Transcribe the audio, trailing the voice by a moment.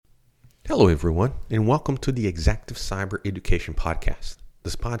Hello, everyone, and welcome to the Executive Cyber Education Podcast.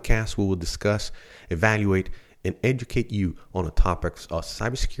 This podcast we will discuss, evaluate, and educate you on the topics of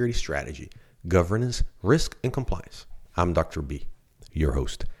cybersecurity strategy, governance, risk, and compliance. I'm Dr. B, your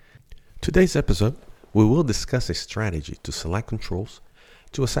host. Today's episode, we will discuss a strategy to select controls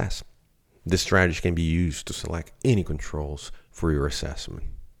to assess. This strategy can be used to select any controls for your assessment.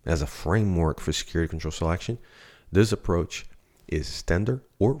 As a framework for security control selection, this approach is standard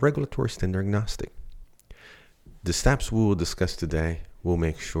or regulatory standard agnostic. The steps we will discuss today will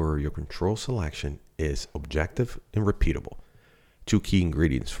make sure your control selection is objective and repeatable. Two key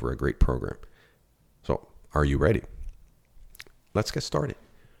ingredients for a great program. So, are you ready? Let's get started.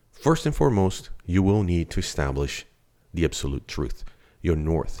 First and foremost, you will need to establish the absolute truth, your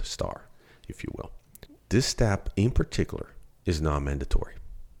North Star, if you will. This step in particular is not mandatory,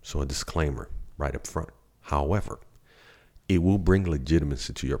 so a disclaimer right up front. However, it will bring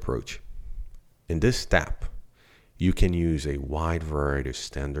legitimacy to your approach. In this step, you can use a wide variety of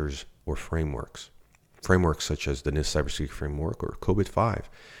standards or frameworks. Frameworks such as the NIST Cybersecurity Framework or COVID-5,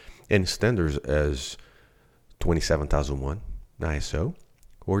 and standards as 27001 ISO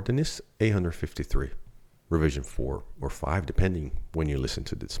or the NIST 853, revision 4 or 5, depending when you listen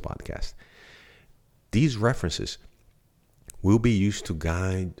to this podcast. These references will be used to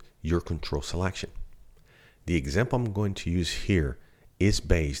guide your control selection. The example I'm going to use here is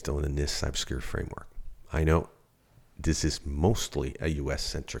based on the NIST Cybersecurity Framework. I know this is mostly a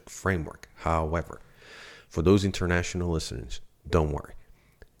US-centric framework. However, for those international listeners, don't worry.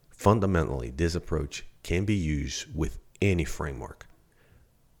 Fundamentally, this approach can be used with any framework.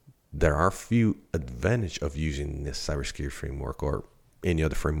 There are few advantages of using this cybersecurity framework or any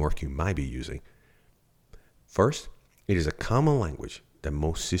other framework you might be using. First, it is a common language that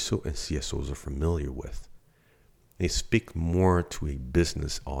most CISO and CSOs are familiar with. They speak more to a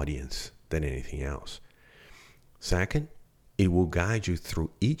business audience than anything else. Second, it will guide you through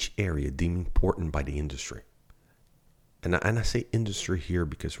each area deemed important by the industry. And I say industry here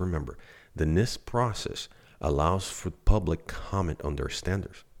because remember, the NIST process allows for public comment on their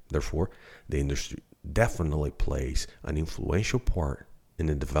standards. Therefore, the industry definitely plays an influential part in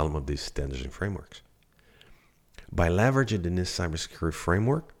the development of these standards and frameworks. By leveraging the NIST cybersecurity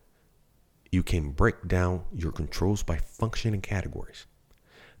framework, you can break down your controls by function and categories.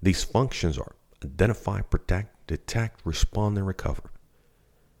 These functions are identify, protect, detect, respond, and recover.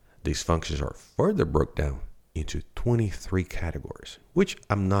 These functions are further broken down into 23 categories, which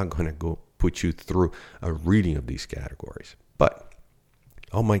I'm not going to go put you through a reading of these categories, but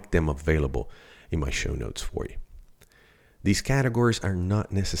I'll make them available in my show notes for you. These categories are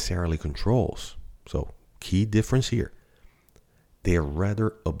not necessarily controls, so key difference here. They are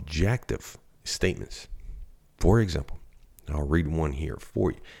rather objective statements. For example, I'll read one here for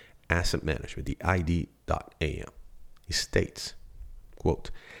you. Asset management, the ID.am. It states,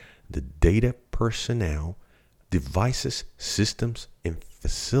 quote, the data, personnel, devices, systems, and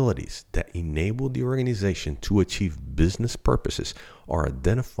facilities that enable the organization to achieve business purposes are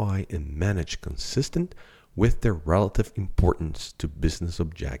identified and managed consistent with their relative importance to business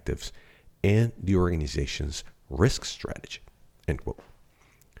objectives and the organization's risk strategy, end quote.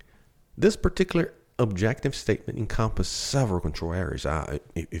 This particular objective statement encompasses several control areas.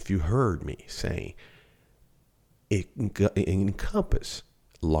 If you heard me say, it encompasses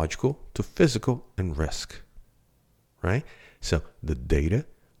logical to physical and risk, right? So the data,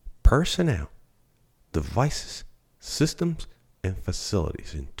 personnel, devices, systems, and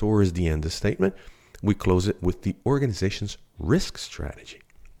facilities. And towards the end of the statement, we close it with the organization's risk strategy.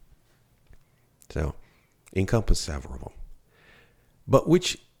 So encompass several of them. But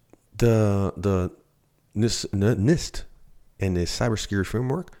which the NIST and the cybersecurity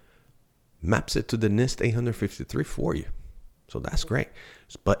framework maps it to the NIST 853 for you. So that's great.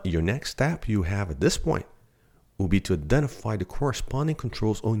 But your next step you have at this point will be to identify the corresponding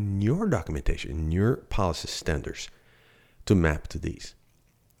controls on your documentation, your policy standards to map to these.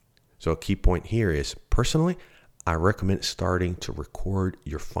 So a key point here is, personally, I recommend starting to record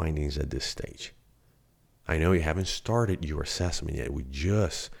your findings at this stage. I know you haven't started your assessment yet. We're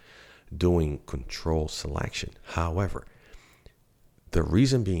just doing control selection. However, the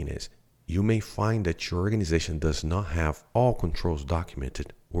reason being is you may find that your organization does not have all controls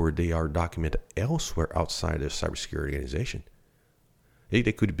documented, or they are documented elsewhere outside the cybersecurity organization. They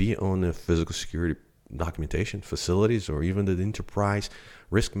could be on the physical security documentation, facilities, or even the enterprise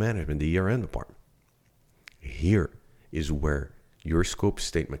risk management, the ERM department. Here is where your scope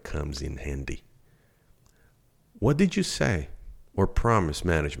statement comes in handy. What did you say or promise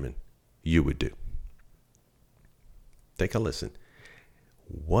management you would do? Take a listen.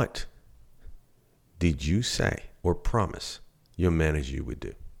 What did you say or promise your manager you would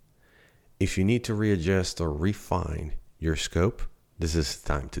do? If you need to readjust or refine your scope, this is the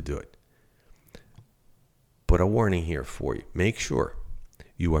time to do it. But a warning here for you. Make sure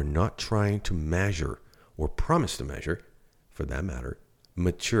you are not trying to measure or promise to measure, for that matter,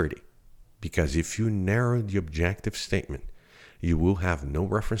 maturity. Because if you narrow the objective statement, you will have no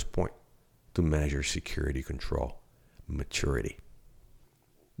reference point to measure security control maturity.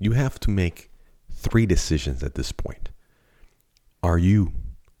 You have to make 3 decisions at this point. Are you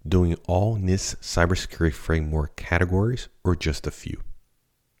doing all NIST cybersecurity framework categories or just a few?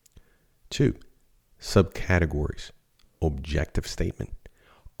 2, subcategories, objective statement.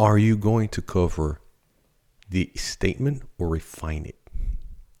 Are you going to cover the statement or refine it?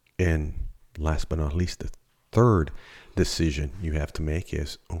 And last but not least, the third decision you have to make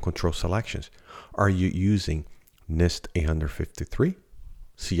is on control selections. Are you using NIST 853,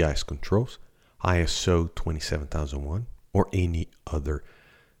 CIS controls, ISO 27001, or any other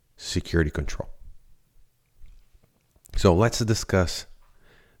security control? So let's discuss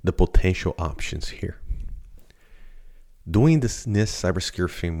the potential options here. Doing this NIST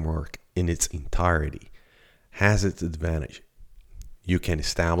cybersecurity framework in its entirety has its advantage. You can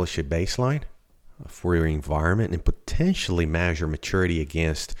establish a baseline for your environment and potentially measure maturity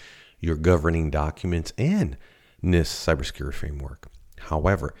against your governing documents and NIST cybersecurity framework.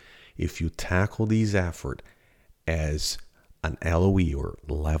 However, if you tackle these efforts as an LOE or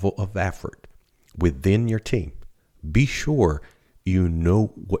level of effort within your team, be sure you know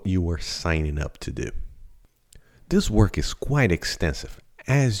what you are signing up to do. This work is quite extensive,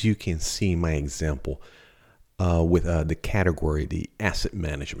 as you can see in my example with the category, the asset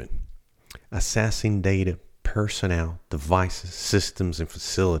management. Assessing data, personnel, devices, systems, and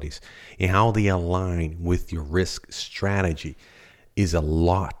facilities, and how they align with your risk strategy is a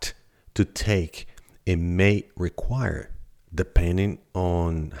lot to take and may require, depending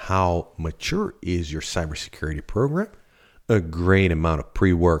on how mature is your cybersecurity program, a great amount of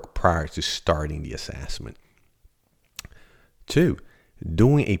pre-work prior to starting the assessment. 2,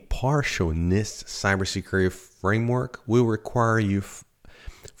 doing a partial NIST cybersecurity framework will require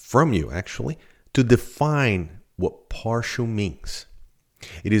from you to define what partial means.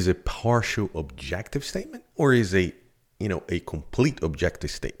 It is a partial objective statement or is a complete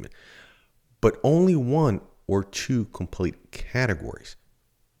objective statement, but only 1 or 2 complete categories.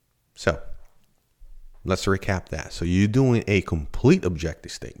 So let's recap that. So you're doing a complete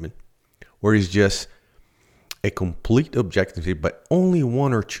objective statement, or is just a complete objective statement, but only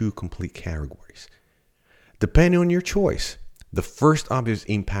 1 or 2 complete categories. Depending on your choice, the first obvious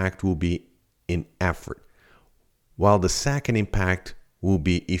impact will be in effort, while the second impact will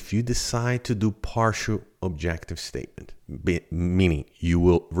be if you decide to do partial objective statement, meaning you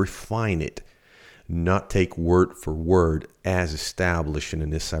will refine it, not take word for word as established in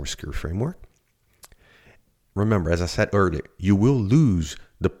this cybersecurity framework. Remember, as I said earlier, you will lose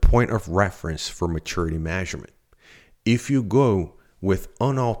the point of reference for maturity measurement. If you go with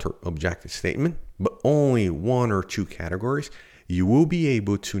unaltered objective statement, but only 1 or 2 categories, you will be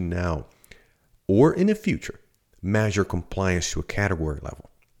able to now, or in the future, measure compliance to a category level.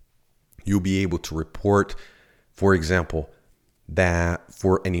 You'll be able to report, for example, that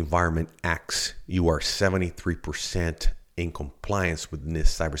for an environment X, you are 73% in compliance with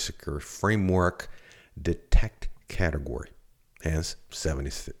this cybersecurity framework detect category, hence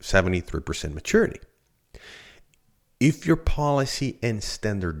 73% maturity. If your policy and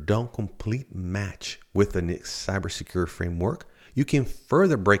standard don't complete match with the cybersecurity framework, you can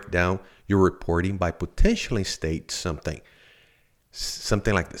further break down your reporting by potentially state something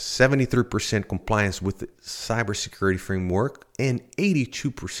like this: 73% compliance with the cybersecurity framework and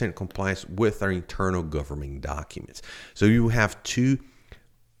 82% compliance with our internal governing documents. So you have 2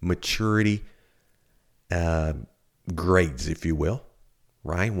 maturity grades, if you will,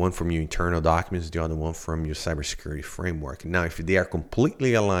 right? One from your internal documents, the other one from your cybersecurity framework. Now, if they are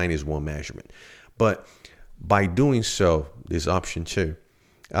completely aligned, is one measurement. But by doing so, this option 2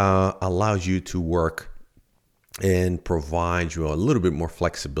 allows you to work and provide you a little bit more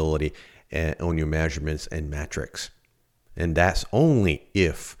flexibility on your measurements and metrics. And that's only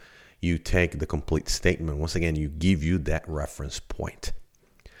if you take the complete statement. Once again, you give you that reference point.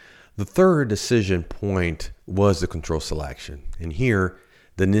 The third decision point was the control selection. And here,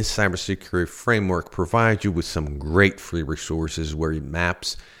 the NIST cybersecurity framework provides you with some great free resources where it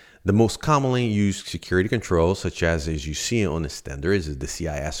maps the most commonly used security controls, such as you see on the standards, is the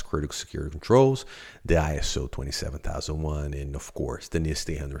CIS critical security controls, the ISO 27001, and of course, the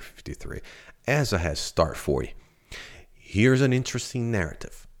NIST 853, as a head start for you. Here's an interesting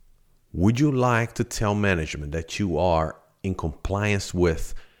narrative. Would you like to tell management that you are in compliance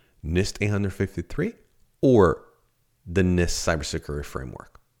with NIST 853 or the NIST cybersecurity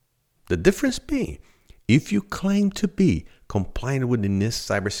framework? The difference being, if you claim to be compliant with the NIST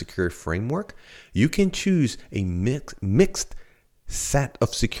cybersecurity framework, you can choose a mixed set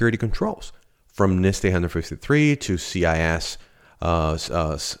of security controls from NIST 853 to CIS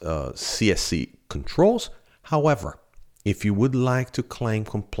CSC controls. However, if you would like to claim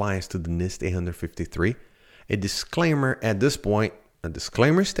compliance to the NIST 853, a disclaimer at this point, a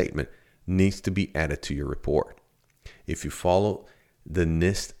disclaimer statement needs to be added to your report. If you follow the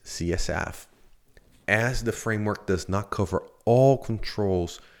NIST CSF, as the framework does not cover all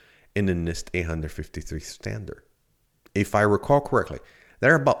controls in the NIST 853 standard. If I recall correctly,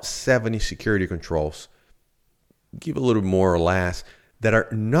 there are about 70 security controls, give a little more or less, that are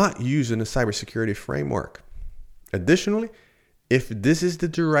not used in the cybersecurity framework. Additionally, if this is the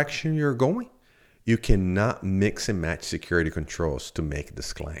direction you're going, you cannot mix and match security controls to make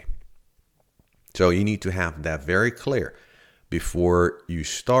this claim. So you need to have that very clear before you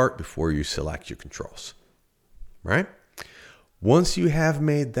select your controls, right? Once you have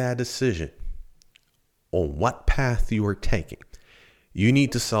made that decision on what path you are taking, you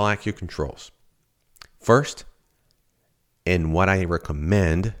need to select your controls. First, and what I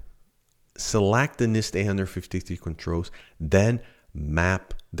recommend, select the NIST 853 controls, then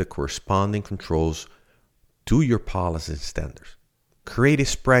map the corresponding controls to your policy and standards. Create a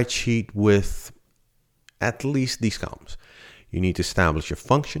spreadsheet with at least these columns. You need to establish your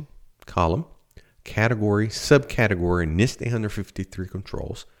function column, category, subcategory, NIST 853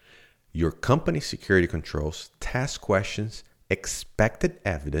 controls, your company security controls, task questions, expected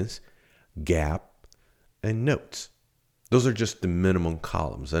evidence, gap, and notes. Those are just the minimum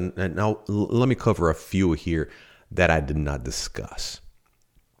columns. And now let me cover a few here that I did not discuss.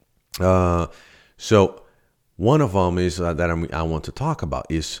 So one of them is that I want to talk about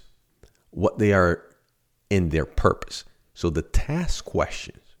is what they are in their purpose. So the task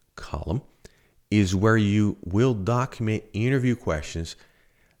questions column is where you will document interview questions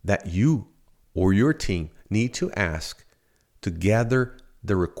that you or your team need to ask to gather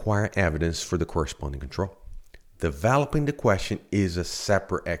the required evidence for the corresponding control. Developing the question is a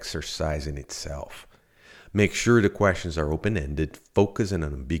separate exercise in itself. Make sure the questions are open-ended, focused, and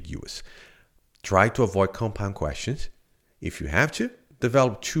unambiguous. Try to avoid compound questions. If you have to,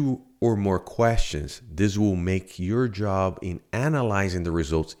 develop 2 or more questions. This will make your job in analyzing the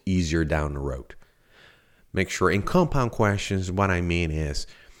results easier down the road. Make sure in compound questions, what I mean is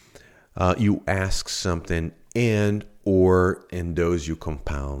you ask something and or in those you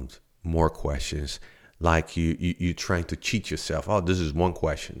compound more questions, like you trying to cheat yourself. Oh, this is one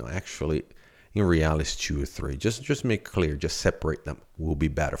question. No, actually, in reality, it's 2 or 3. Just make clear. Just separate them. Will be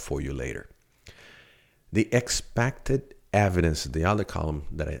better for you later. The expected evidence, the other column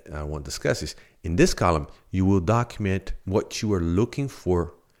that I want to discuss is, in this column, you will document what you are looking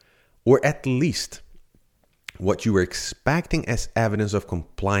for, or at least what you are expecting as evidence of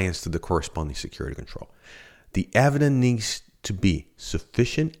compliance to the corresponding security control. The evidence needs to be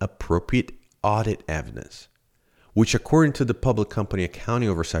sufficient, appropriate audit evidence, which according to the Public Company Accounting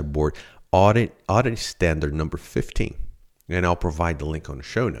Oversight Board audit standard number 15, and I'll provide the link on the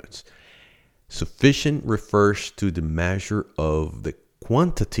show notes. Sufficient refers to the measure of the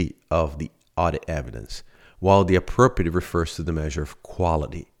quantity of the audit evidence, while the appropriate refers to the measure of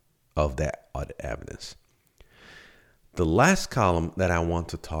quality of that audit evidence. The last column that I want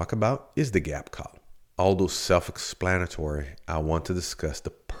to talk about is the gap column. Although self-explanatory, I want to discuss the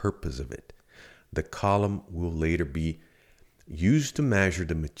purpose of it. The column will later be used to measure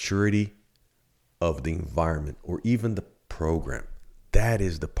the maturity of the environment or even the program. That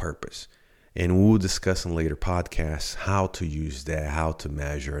is the purpose. And we'll discuss in later podcasts how to use that, how to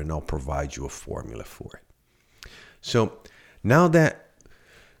measure, and I'll provide you a formula for it. So now that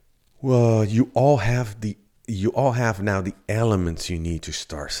you all have now the elements you need to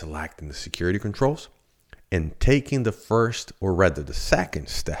start selecting the security controls and taking the first, or rather the second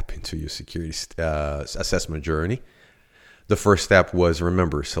step into your security assessment journey. The first step was,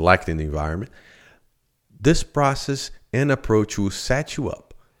 remember, selecting the environment. This process and approach will set you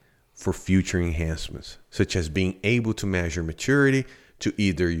up for future enhancements, such as being able to measure maturity to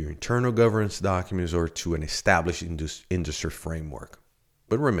either your internal governance documents or to an established industry framework.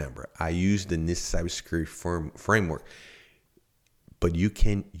 But remember, I use the NIST cybersecurity framework, but you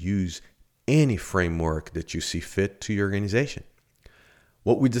can use any framework that you see fit to your organization.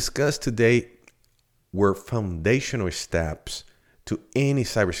 What we discussed today were foundational steps to any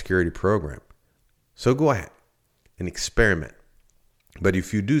cybersecurity program. So go ahead and experiment. But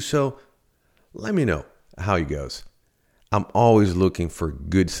if you do so, let me know how it goes. I'm always looking for a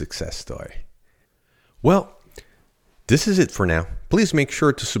good success story. Well, this is it for now. Please make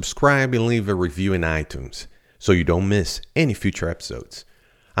sure to subscribe and leave a review in iTunes so you don't miss any future episodes.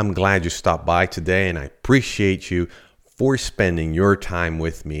 I'm glad you stopped by today, and I appreciate you for spending your time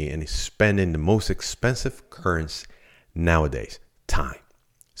with me and spending the most expensive currency nowadays, time.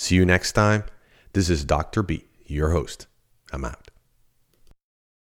 See you next time. This is Dr. B, your host. I'm out.